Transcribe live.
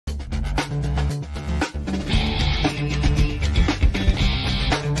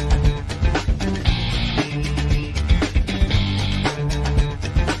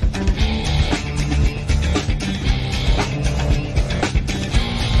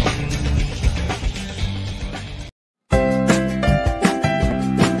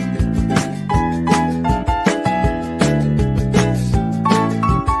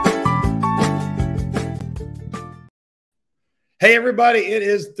Hey, everybody, it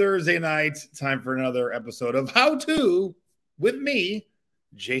is Thursday night. Time for another episode of How To with me,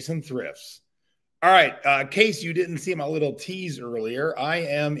 Jason Thrifts. All right, in case you didn't see my little tease earlier, I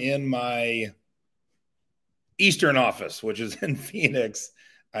am in my Eastern office, which is in Phoenix.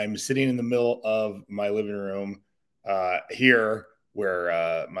 I'm sitting in the middle of my living room here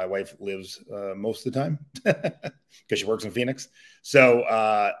where my wife lives most of the time because she works in Phoenix. So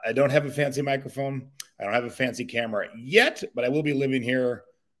I don't have a fancy microphone. I don't have a fancy camera yet, but I will be living here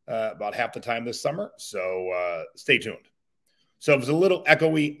about half the time this summer. So stay tuned. So if it's a little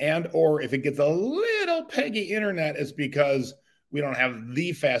echoey and or if it gets a little peggy internet, it's because we don't have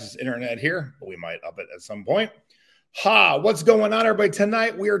the fastest internet here, but we might up it at some point. What's going on, everybody?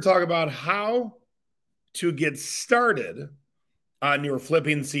 Tonight we are talking about how to get started on your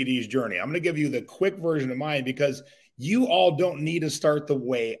flipping CDs journey. I'm going to give you the quick version of mine because you all don't need to start the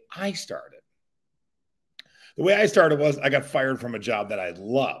way I started. The way I started was I got fired from a job that I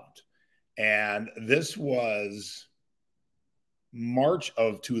loved. And this was March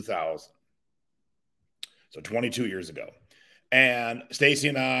of 2000. So 22 years ago. And Stacy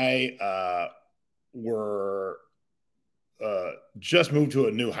and I were just moved to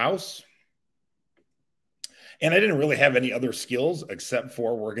a new house. And I didn't really have any other skills except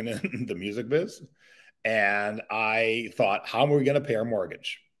for working in the music biz. And I thought, how are we going to pay our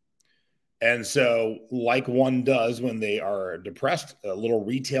mortgage? And so, like one does when they are depressed, a little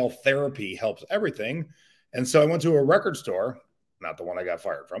retail therapy helps everything. And so I went to a record store, not the one I got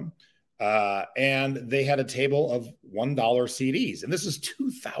fired from, and they had a table of $1 CDs. And this is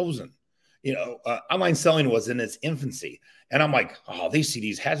 2000. You know, online selling was in its infancy. And I'm like, oh, these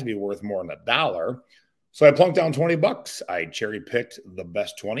CDs had to be worth more than $1. So I plunked down 20 bucks. I cherry picked the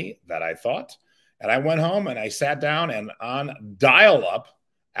best 20 that I thought. And I went home and I sat down and on dial-up,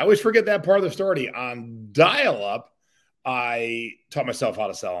 I always forget that part of the story. On dial-up, I taught myself how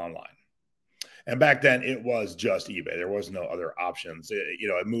to sell online. And back then, it was just eBay. There was no other options.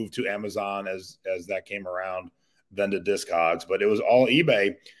 I moved to Amazon as that came around, then to Discogs, but it was all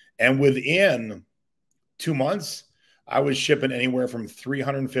eBay. And within 2 months, I was shipping anywhere from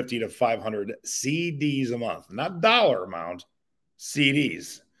 350 to 500 CDs a month, not dollar amount,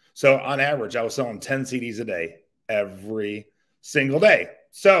 CDs. So on average, I was selling 10 CDs a day every single day.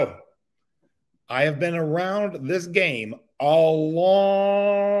 So I have been around this game a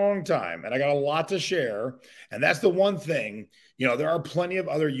long time, and I got a lot to share. And that's the one thing, there are plenty of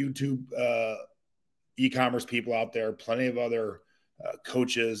other YouTube e-commerce people out there, plenty of other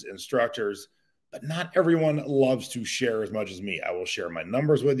coaches, instructors, but not everyone loves to share as much as me. I will share my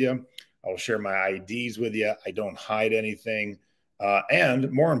numbers with you. I will share my IDs with you. I don't hide anything. And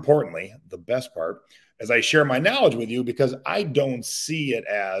more importantly, the best part, as I share my knowledge with you, because I don't see it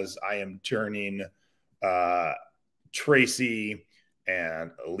as I am turning Tracy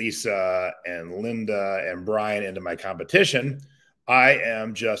and Lisa and Linda and Brian into my competition. I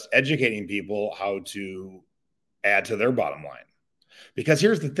am just educating people how to add to their bottom line. Because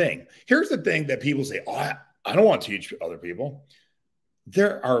here's the thing. Here's the thing that people say, oh, I don't want to teach other people.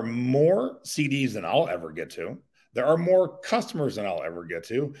 There are more CDs than I'll ever get to. There are more customers than I'll ever get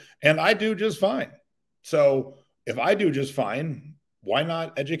to. And I do just fine. So if I do just fine, why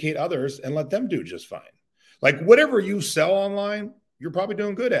not educate others and let them do just fine? Like whatever you sell online, you're probably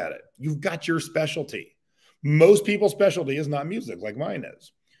doing good at it. You've got your specialty. Most people's specialty is not music like mine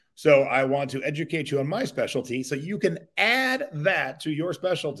is. So I want to educate you on my specialty so you can add that to your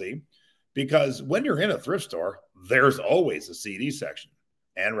specialty, because when you're in a thrift store, there's always a CD section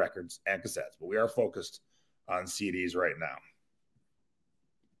and records and cassettes, but we are focused on CDs right now.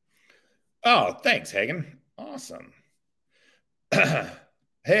 Oh, thanks, Hagen. Awesome.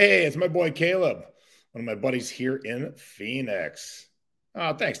 Hey, it's my boy Caleb, one of my buddies here in Phoenix.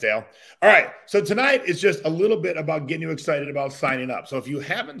 Oh, thanks, Dale. All right. So tonight is just a little bit about getting you excited about signing up. So if you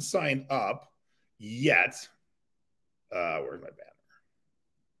haven't signed up yet, where's my banner?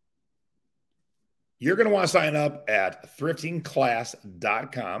 You're going to want to sign up at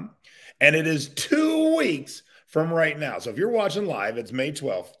thriftingclass.com. And it is 2 weeks from right now. So if you're watching live, it's May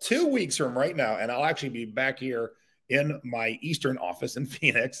 12th, 2 weeks from right now. And I'll actually be back here in my Eastern office in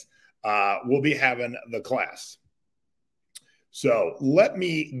Phoenix. We'll be having the class. So let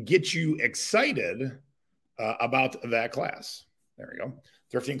me get you excited about that class. There we go.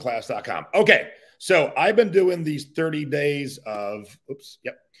 Thriftingclass.com. Okay. So I've been doing these 30 days of,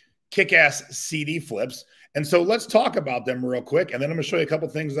 kick-ass CD flips. And so let's talk about them real quick. And then I'm going to show you a couple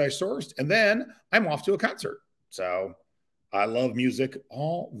things I sourced. And then I'm off to a concert. So I love music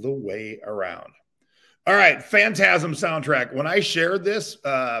all the way around. All right. Phantasm soundtrack. When I shared this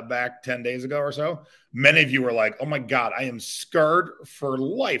back 10 days ago or so, Many of you were like, "Oh my God, I am scarred for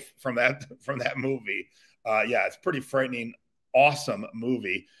life from that movie." Yeah, it's pretty frightening. Awesome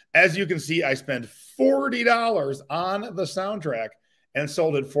movie. As you can see, I spent $40 on the soundtrack and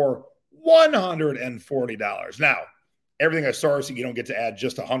sold it for $140. Now, everything I saw, so you don't get to add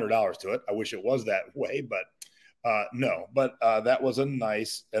just $100 to it. I wish it was that way, but no. But that was a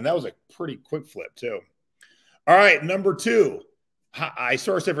nice, and that was a pretty quick flip too. All right, number two. I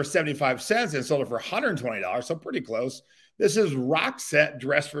sourced it for 75 cents and sold it for $120, so pretty close. This is Roxette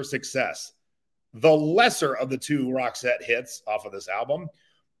Dress for Success, the lesser of the two Roxette hits off of this album.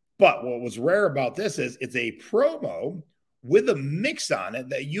 But what was rare about this is it's a promo with a mix on it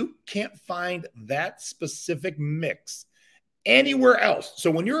that you can't find that specific mix anywhere else.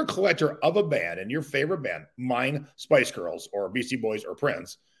 So when you're a collector of a band and your favorite band, mine, Spice Girls or Beastie Boys or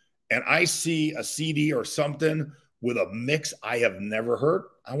Prince, and I see a CD or something with a mix I have never heard,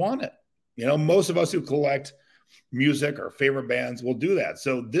 I want it. You know, most of us who collect music or favorite bands will do that.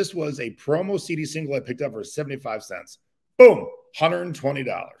 So this was a promo CD single I picked up for 75 cents. Boom,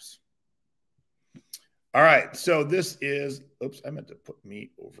 $120. All right, so this is, oops, I meant to put me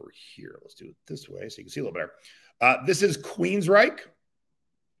over here. Let's do it this way so you can see a little better. This is Queensryche.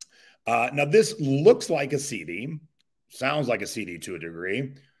 Now this looks like a CD, sounds like a CD to a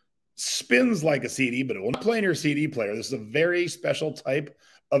degree, spins like a CD, but it will not play in your CD player. This is a very special type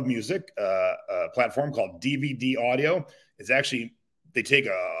of music platform called DVD audio. It's actually, they take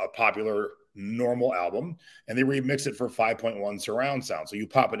a popular normal album and they remix it for 5.1 surround sound. So you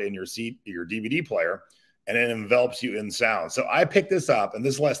pop it in your DVD player and it envelops you in sound. So I picked this up, and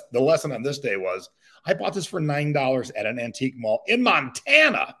the lesson on this day was I bought this for $9 at an antique mall in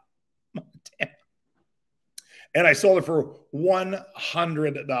Montana. And I sold it for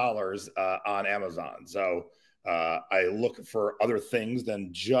 $100 on Amazon. So I look for other things than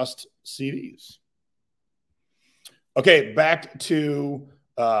just CDs. Okay, back to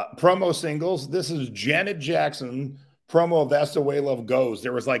promo singles. This is Janet Jackson promo of That's the Way Love Goes.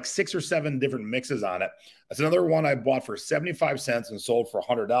 There was like 6 or 7 different mixes on it. That's another one I bought for 75 cents and sold for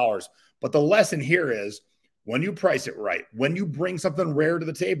 $100. But the lesson here is when you price it right, when you bring something rare to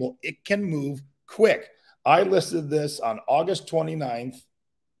the table, it can move quick. I listed this on August 29th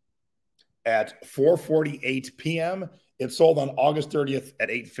at 4:48 p.m. It sold on August 30th at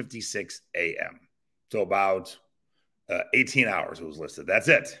 8:56 a.m. So about 18 hours it was listed. That's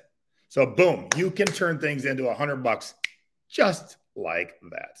it. So boom, you can turn things into $100 just like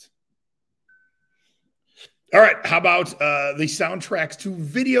that. All right, how about the soundtracks to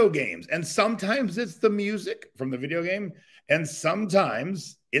video games? And sometimes it's the music from the video game, and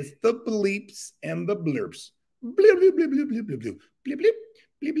sometimes it's the bleeps and the blurps. Bleep, bleep, bleep, bleep, bleep, bleep, bleep, bleep,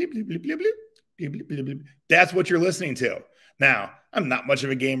 bleep, bleep, bleep, bleep, bleep, bleep, bleep, bleep. That's what you're listening to. Now, I'm not much of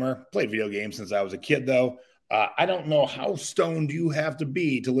a gamer. Played video games since I was a kid, though. I don't know how stoned you have to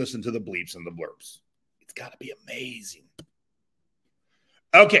be to listen to the bleeps and the blurps. It's got to be amazing.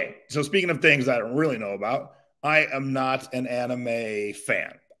 Okay, so speaking of things I don't really know about, I am not an anime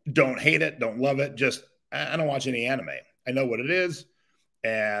fan. Don't hate it, don't love it. Just, I don't watch any anime. I know what it is.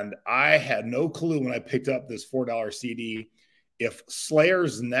 And I had no clue when I picked up this $4 CD if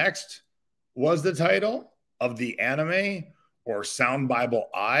Slayer's Next was the title of the anime or Sound Bible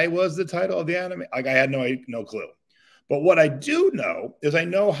I was the title of the anime. Like I had no clue. But what I do know is I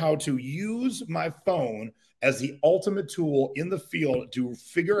know how to use my phone as the ultimate tool in the field to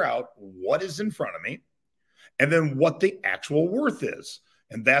figure out what is in front of me and then what the actual worth is.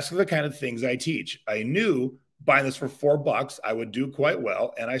 And that's the kind of things I teach. I knew buying this for $4, I would do quite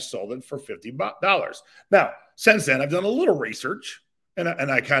well, and I sold it for $50. Now, since then, I've done a little research, and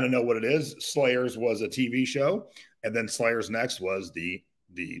I kind of know what it is. Slayers was a TV show, and then Slayers Next was the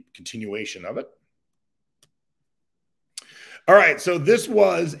continuation of it. All right, so this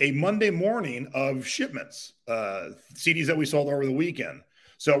was a Monday morning of shipments, CDs that we sold over the weekend.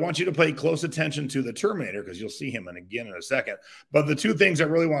 So I want you to pay close attention to the Terminator because you'll see him again in a second. But the two things I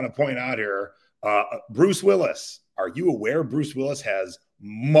really want to point out here, Bruce Willis. Are you aware Bruce Willis has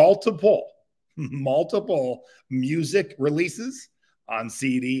multiple music releases on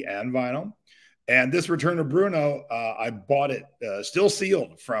CD and vinyl? And this Return to Bruno, I bought it still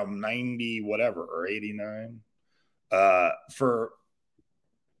sealed from 90 whatever or 89 for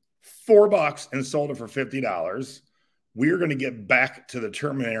 $4 and sold it for $50. We're going to get back to the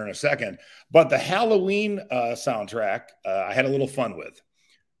Terminator in a second. But the Halloween soundtrack, I had a little fun with.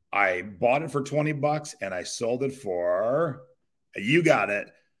 I bought it for $20 and I sold it for, you got it,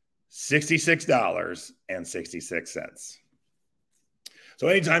 $66.66. So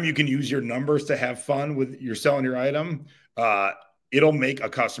anytime you can use your numbers to have fun with you're selling your item, It'll make a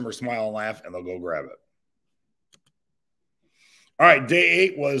customer smile and laugh, and they'll go grab it. All right, day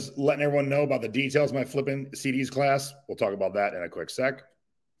 8 was letting everyone know about the details of my flipping CDs class. We'll talk about that in a quick sec.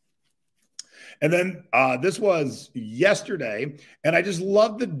 And then this was yesterday, and I just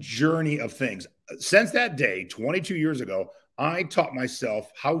love the journey of things. Since that day, 22 years ago, I taught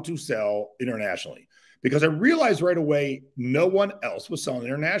myself how to sell internationally because I realized right away no one else was selling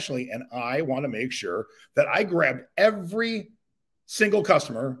internationally, and I want to make sure that I grabbed every single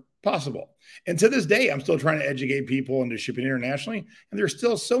customer possible. And to this day, I'm still trying to educate people into shipping internationally, and there's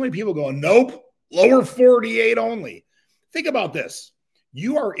still so many people going, nope, lower 48 only. Think about this.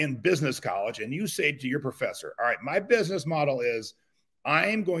 You are in business college and you say to your professor, all right, my business model is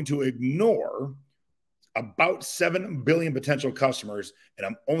I'm going to ignore about 7 billion potential customers, and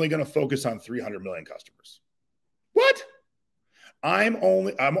I'm only going to focus on 300 million customers. What? I'm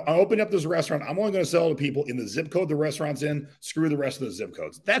opening up this restaurant. I'm only going to sell to people in the zip code the restaurant's in. Screw the rest of the zip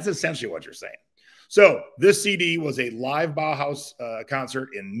codes. That's essentially what you're saying. So this CD was a live Bauhaus concert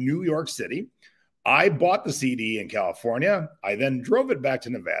in New York City. I bought the CD in California. I then drove it back to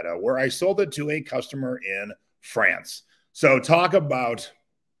Nevada, where I sold it to a customer in France. So talk about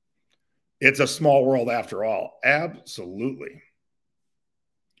it's a small world after all. Absolutely.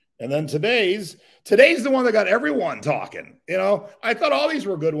 And then today's the one that got everyone talking. You know, I thought all these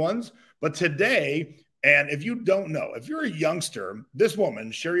were good ones, but today, and if you don't know, if you're a youngster, this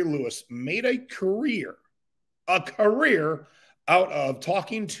woman, Sherry Lewis, made a career out of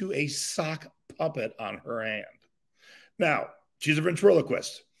talking to a sock puppet on her hand. Now, she's a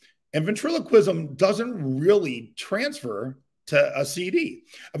ventriloquist, and ventriloquism doesn't really transfer to a CD.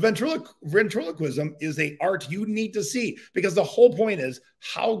 Ventriloquism is an art you need to see because the whole point is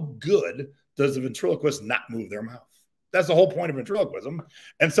how good does the ventriloquist not move their mouth? That's the whole point of ventriloquism.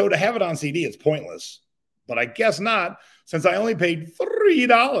 And so to have it on CD, it's pointless. But I guess not, since I only paid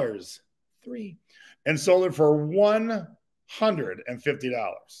 $3 and sold it for $150.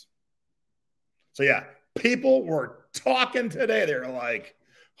 So yeah, people were talking today. They were like,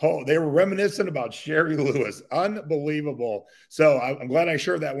 oh, they were reminiscent about Sherry Lewis. Unbelievable. So I'm glad I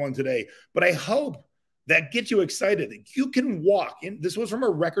shared that one today. But I hope that gets you excited. You can walk in. This was from a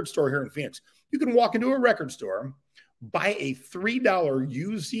record store here in Phoenix. You can walk into a record store, buy a $3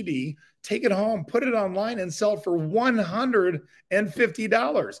 used CD, take it home, put it online, and sell it for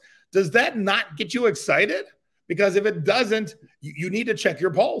 $150. Does that not get you excited? Because if it doesn't, you need to check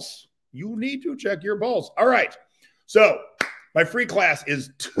your pulse. You need to check your pulse. All right. So my free class is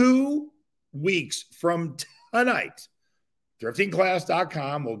 2 weeks from tonight.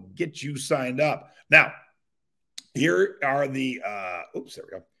 thriftingclass.com will get you signed up. Now, here are the, there we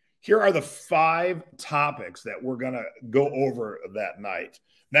go. Here are the 5 topics that we're going to go over that night.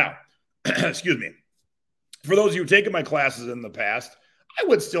 Now, excuse me. For those of you who've taken my classes in the past, I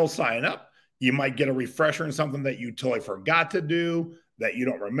would still sign up. You might get a refresher in something that you totally forgot to do, that you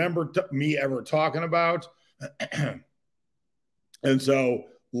don't remember me ever talking about. And so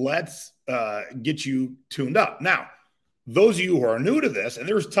let's get you tuned up. Now, those of you who are new to this, and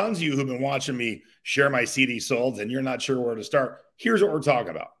there's tons of you who've been watching me share my CD solds and you're not sure where to start, here's what we're talking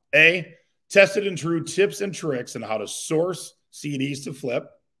about. A, tested and true tips and tricks on how to source CDs to flip.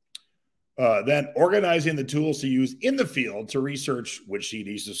 Then organizing the tools to use in the field to research which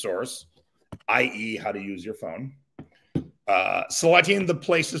CDs to source, i.e. how to use your phone. Selecting the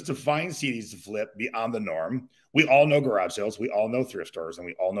places to find CDs to flip beyond the norm. We all know garage sales. We all know thrift stores, and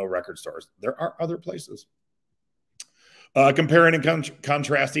we all know record stores. There are other places. Comparing and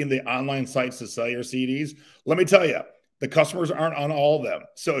contrasting the online sites to sell your CDs. Let me tell you, the customers aren't on all of them.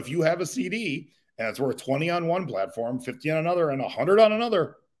 So if you have a CD and it's worth 20 on one platform, 50 on another, and 100 on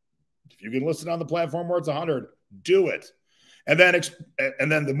another, if you can list it on the platform where it's 100, do it. And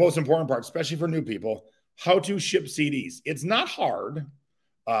then the most important part, especially for new people, how to ship CDs. It's not hard,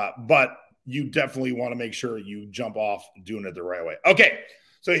 but you definitely want to make sure you jump off doing it the right way. Okay,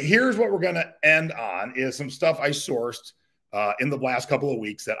 so here's what we're going to end on is some stuff I sourced in the last couple of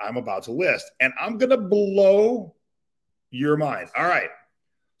weeks that I'm about to list. And I'm going to blow your mind. All right.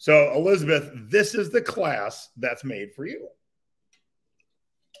 So, Elizabeth, this is the class that's made for you.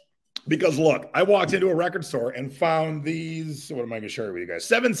 Because, look, I walked into a record store and found these, what am I going to share with you guys?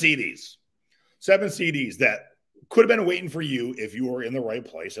 7 CDs. 7 CDs that could have been waiting for you if you were in the right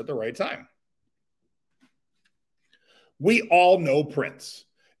place at the right time. We all know Prince.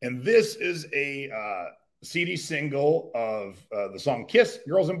 And this is a CD single of the song Kiss,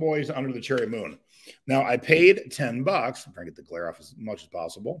 Girls and Boys Under the Cherry Moon. Now, I paid $10. I'm trying to get the glare off as much as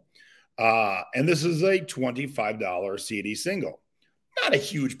possible. And this is a $25 CD single. Not a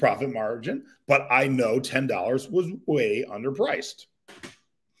huge profit margin, but I know $10 was way underpriced.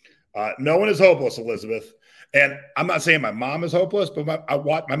 No one is hopeless, Elizabeth. And I'm not saying my mom is hopeless, but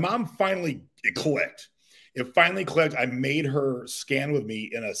my mom finally clicked. It finally clicked. I made her scan with me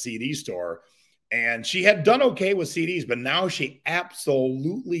in a CD store, and she had done okay with CDs, but now she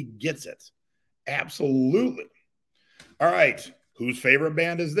absolutely gets it. Absolutely. All right. Whose favorite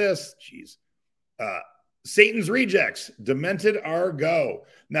band is this? Jeez. Satan's Rejects, Demented Are Go.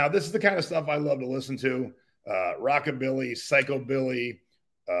 Now, this is the kind of stuff I love to listen to. Rockabilly, psychobilly,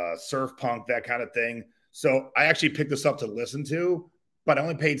 surf punk, that kind of thing. So I actually picked this up to listen to, but I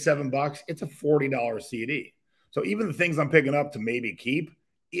only paid $7. It's a $40 CD. So even the things I'm picking up to maybe keep,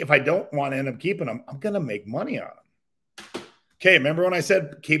 if I don't want to end up keeping them, I'm going to make money on them. Okay, remember when I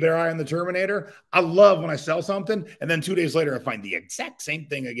said keep your eye on the Terminator? I love when I sell something, and then 2 days later, I find the exact same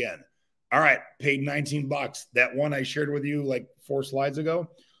thing again. All right, paid $19. That one I shared with you like 4 slides ago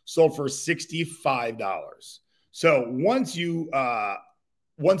sold for $65. So once you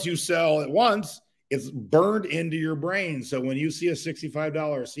sell it once, it's burned into your brain. So when you see a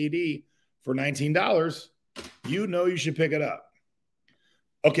 $65 CD for $19, you know you should pick it up.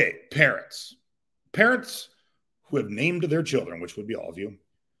 Okay, parents who have named their children, which would be all of you.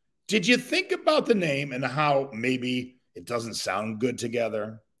 Did you think about the name and how maybe it doesn't sound good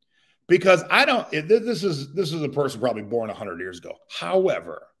together? Because this is a person probably born 100 years ago.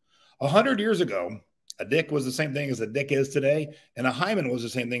 However, 100 years ago, a dick was the same thing as a dick is today, and a hymen was the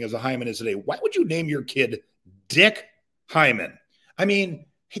same thing as a hymen is today. Why would you name your kid Dick Hyman? I mean,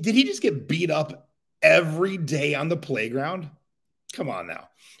 did he just get beat up every day on the playground? Come on now.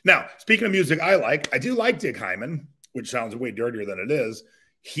 Now, speaking of music I do like Dick Hyman, which sounds way dirtier than it is.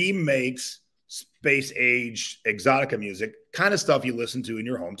 He makes space age exotica music, kind of stuff you listen to in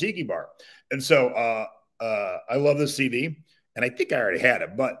your home tiki bar. And so I love this CD, and I think I already had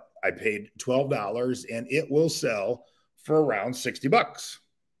it, but I paid $12 and it will sell for around $60.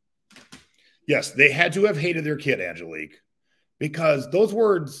 Yes, they had to have hated their kid, Angelique, because those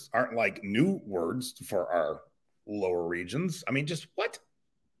words aren't like new words for our lower regions. I mean, just what?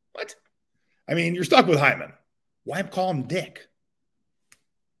 What? I mean, you're stuck with Hyman. Why call him Dick?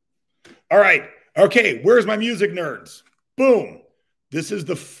 All right. Okay. Where's my music nerds? Boom. This is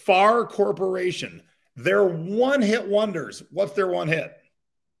the Far Corporation. They're one-hit wonders. What's their one hit?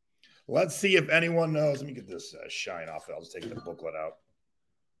 Let's see if anyone knows. Let me get this shine off. I'll just take the booklet out.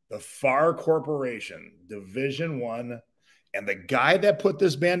 The Far Corporation, Division 1. And the guy that put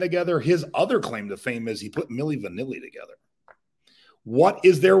this band together, his other claim to fame is he put Milli Vanilli together. What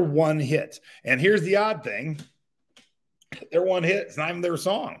is their one hit? And here's the odd thing. Their one hit is not even their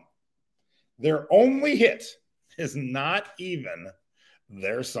song. Their only hit is not even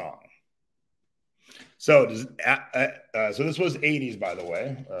their song. So, so this was 80s, by the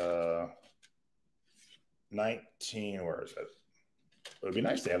way. 19, where is it? It would be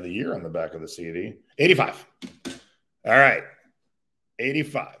nice to have the year on the back of the CD. 85. All right.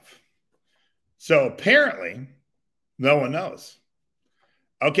 85. So apparently, no one knows.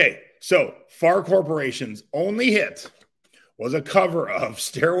 Okay. So Far Corporation's only hit was a cover of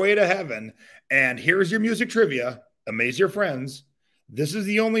Stairway to Heaven. And here's your music trivia. Amaze your friends. This is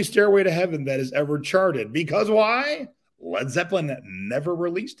the only Stairway to Heaven that is ever charted. Because why? Led Zeppelin never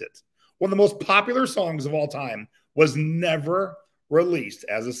released it. One of the most popular songs of all time was never released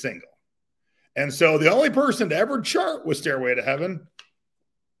as a single. And so the only person to ever chart with Stairway to Heaven,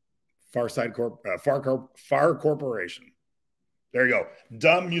 Far Corporation. There you go.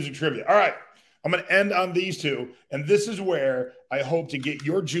 Dumb music trivia. All right. I'm going to end on these two. And this is where I hope to get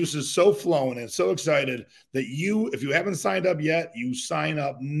your juices so flowing and so excited that you, if you haven't signed up yet, you sign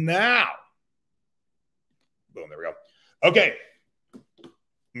up now. Boom. There we go. Okay.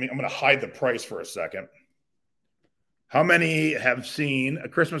 I'm going to hide the price for a second. How many have seen A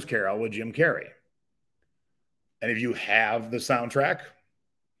Christmas Carol with Jim Carrey? Any of you have the soundtrack?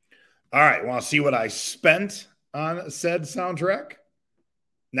 All right. Want to see what I spent on said soundtrack?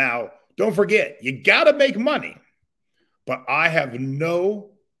 Now, don't forget, you got to make money. But I have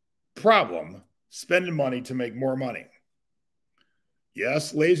no problem spending money to make more money.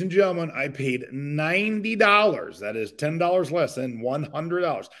 Yes, ladies and gentlemen, I paid $90. That is $10 less than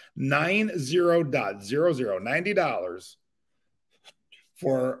 $100. $90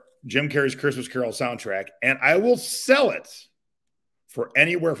 for Jim Carrey's Christmas Carol soundtrack. And I will sell it for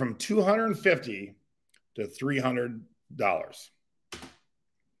anywhere from $250 to $300.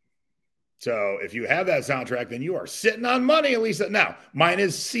 So if you have that soundtrack, then you are sitting on money, at least. Now, mine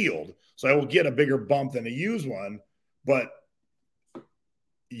is sealed, so I will get a bigger bump than a used one. But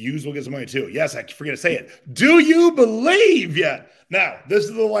Yous will get some money too. Yes, I forget to say it. Do you believe yet? Now, this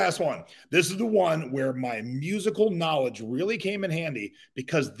is the last one. This is the one where my musical knowledge really came in handy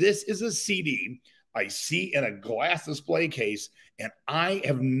because this is a CD I see in a glass display case, and I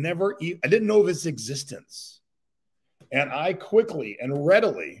didn't know of its existence. And I quickly and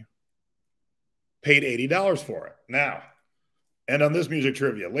readily paid $80 for it. Now, and on this music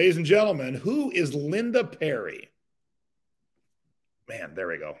trivia, ladies and gentlemen, who is Linda Perry? Man, there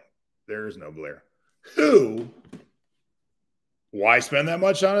we go. There's no glare. Why spend that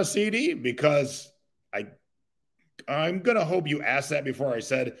much on a CD? Because I'm going to hope you asked that before I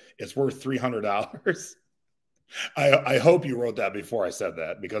said it's worth $300. I hope you wrote that before I said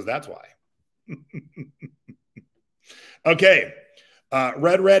that, because that's why. Okay.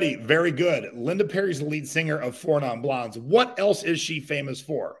 Red Ready, very good. Linda Perry's the lead singer of Four Non Blondes. What else is she famous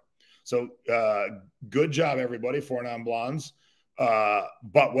for? So good job, everybody, Four Non Blondes.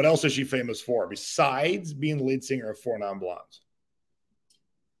 But what else is she famous for besides being the lead singer of Four Non Blondes?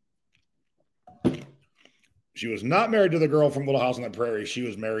 She was not married to the girl from Little House on the Prairie. She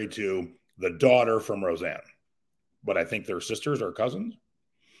was married to the daughter from Roseanne. But I think they're sisters or cousins.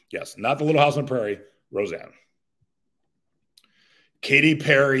 Yes, not the Little House on the Prairie, Roseanne. Katy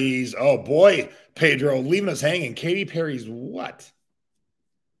Perry's, oh boy, Pedro, leaving us hanging. Katy Perry's what?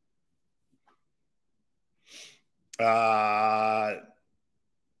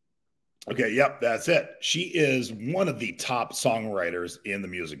 Okay, yep, that's it. She is one of the top songwriters in the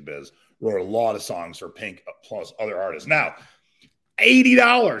music biz. Wrote a lot of songs for Pink plus other artists. Now,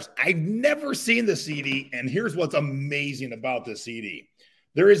 $80. I've never seen the CD, and here's what's amazing about this CD.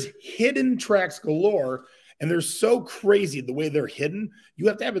 There is hidden tracks galore, and they're so crazy the way they're hidden. You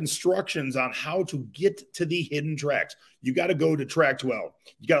have to have instructions on how to get to the hidden tracks. You got to go to track 12.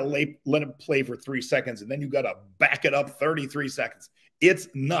 You got to let it play for 3 seconds, and then you got to back it up 33 seconds. It's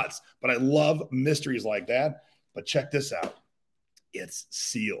nuts, but I love mysteries like that. But check this out. It's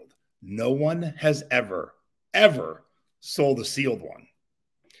sealed. No one has ever sold a sealed one.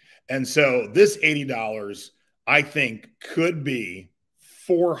 And so this $80, I think, could be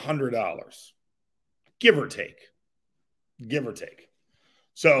 $400. Give or take. Give or take.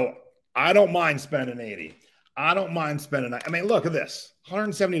 So I don't mind spending $80. I don't mind spending, I mean, look at this.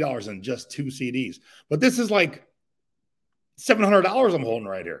 $170 in just 2 CDs. But this is like $700 I'm holding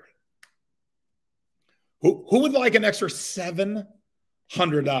right here. Who would like an extra $700?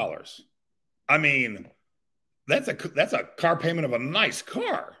 I mean, that's a car payment of a nice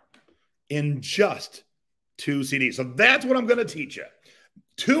car in just 2 CDs. So that's what I'm going to teach you.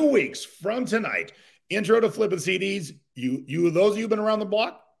 2 weeks from tonight, intro to flipping CDs. Those of you who've been around the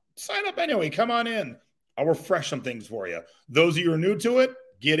block, sign up anyway. Come on in. I'll refresh some things for you. Those of you who are new to it,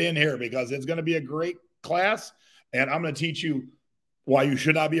 get in here because it's going to be a great class. And I'm going to teach you why you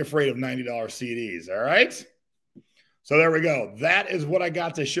should not be afraid of $90 CDs. All right. So there we go. That is what I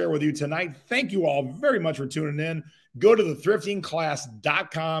got to share with you tonight. Thank you all very much for tuning in. Go to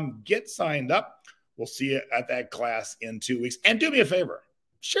thethriftingclass.com. Get signed up. We'll see you at that class in 2 weeks. And do me a favor.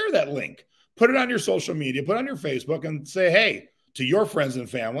 Share that link. Put it on your social media. Put it on your Facebook and say, hey, to your friends and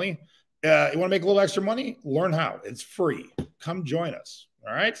family, you want to make a little extra money? Learn how. It's free. Come join us.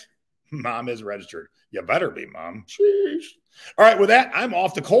 All right? Mom is registered. You better be, Mom. Sheesh. All right, with that, I'm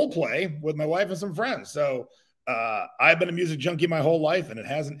off to Coldplay with my wife and some friends. So I've been a music junkie my whole life, and it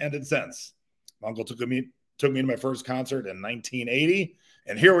hasn't ended since. My uncle took me to my first concert in 1980,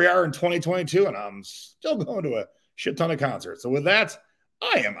 and here we are in 2022, and I'm still going to a shit ton of concerts. So with that,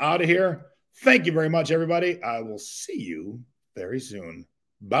 I am out of here. Thank you very much, everybody. I will see you very soon.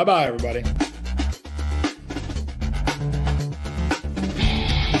 Bye-bye, everybody.